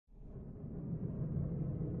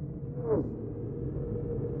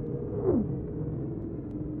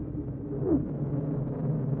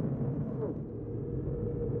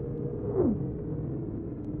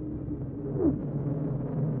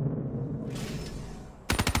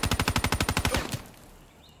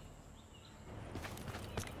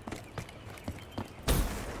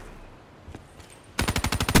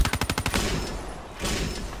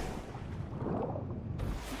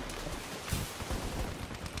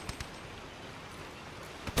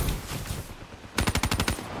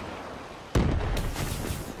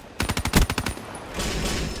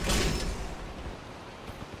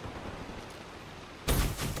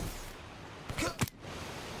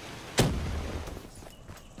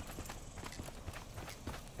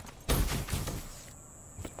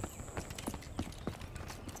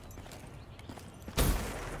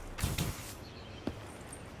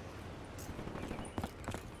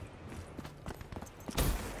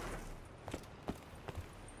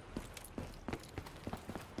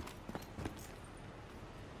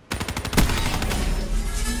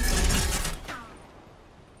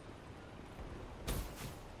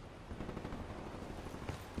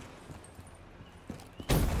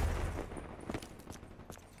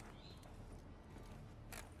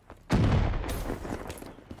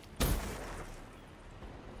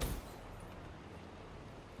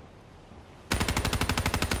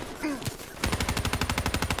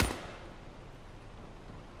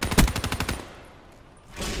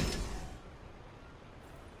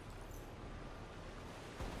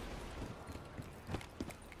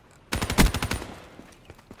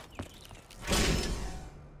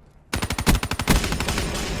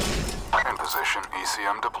position,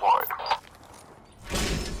 ECM deployed.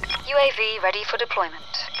 UAV ready for deployment.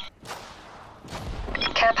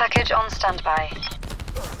 Care package on standby.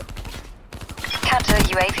 Counter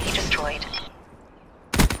UAV destroyed.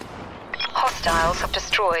 Hostiles have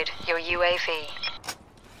destroyed your UAV.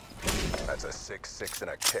 That's a 6-6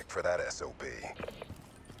 and a kick for that SOB.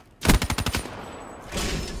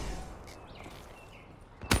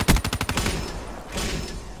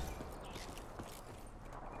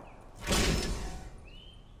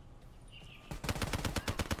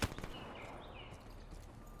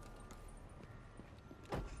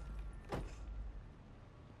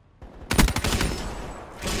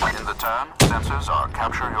 In the turn, sensors are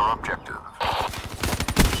capture your objective.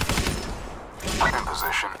 In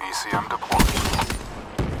position, ECM deployed.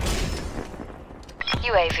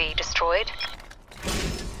 UAV destroyed.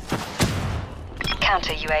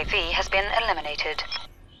 Counter UAV has been eliminated.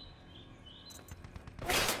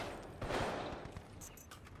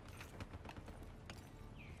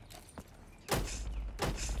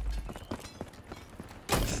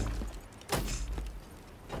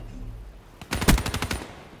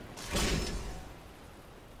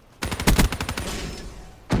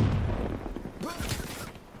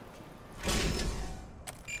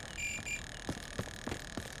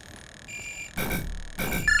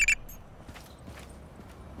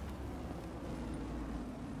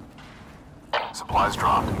 Supplies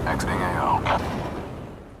dropped. Exiting AO.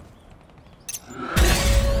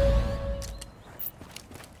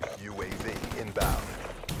 UAV inbound.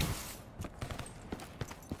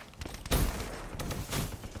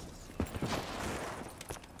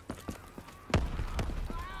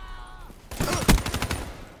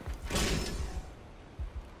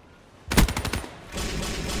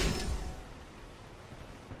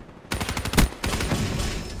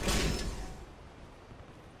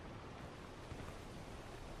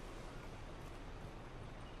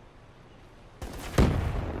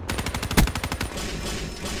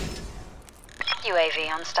 UAV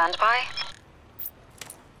on standby.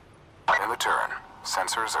 In the turn,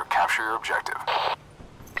 sensors are capture your objective.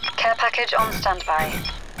 Care package on standby.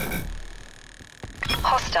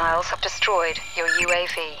 Hostiles have destroyed your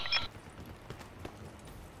UAV.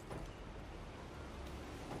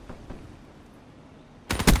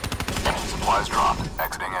 Supplies dropped.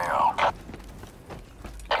 Exiting AO.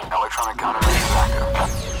 Electronic countermeasures active.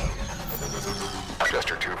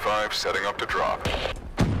 Jester 2-5 setting up to drop.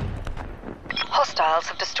 Hostiles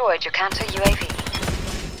have destroyed your counter UAV.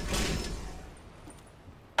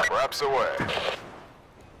 Wraps away.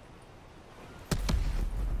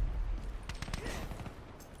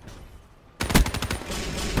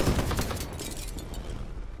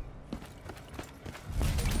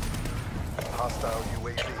 Hostile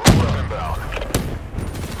UAV inbound.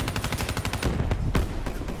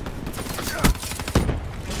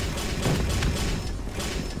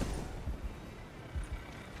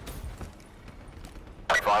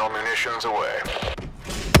 Final munitions away.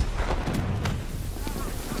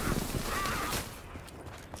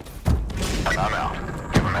 I'm out.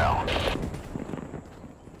 Give him hell.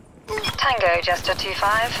 Tango Jester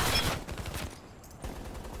 2-5.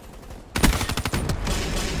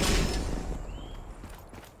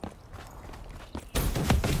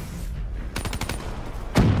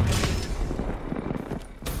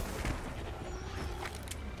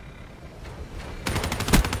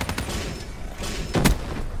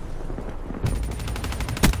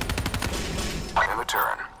 In the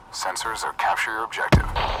turn, sensors are capture your objective.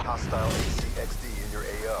 Hostile HCXD in your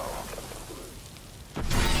AO.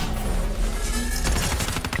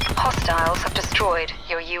 Hostiles have destroyed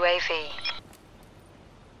your UAV.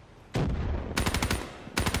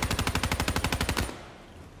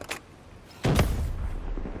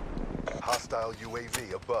 Hostile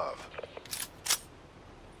UAV above.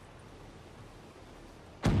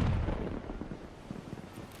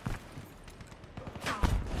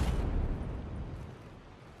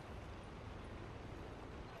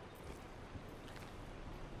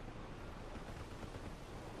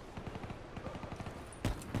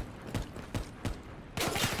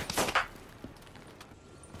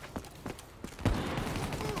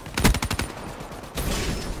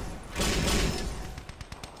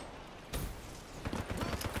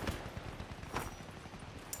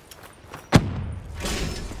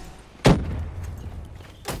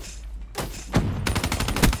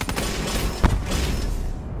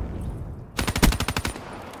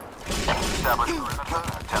 Establish perimeter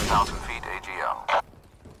at 10,000 feet AGL.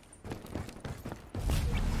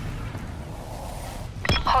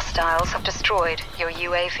 Hostiles have destroyed your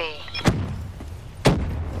UAV.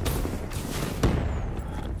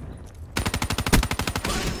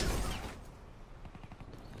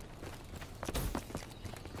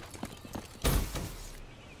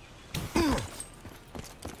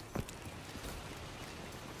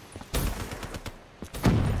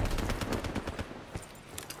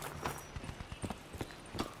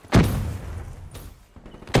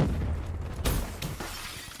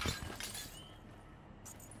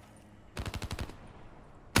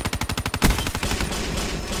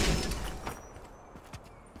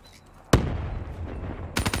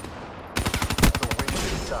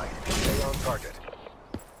 sight. Stay on target.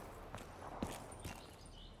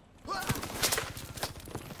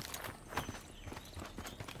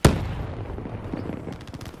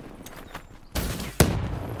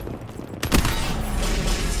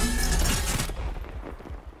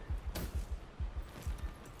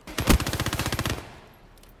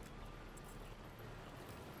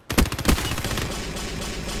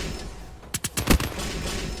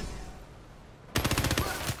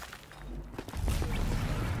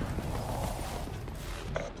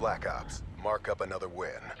 Black Ops, mark up another win.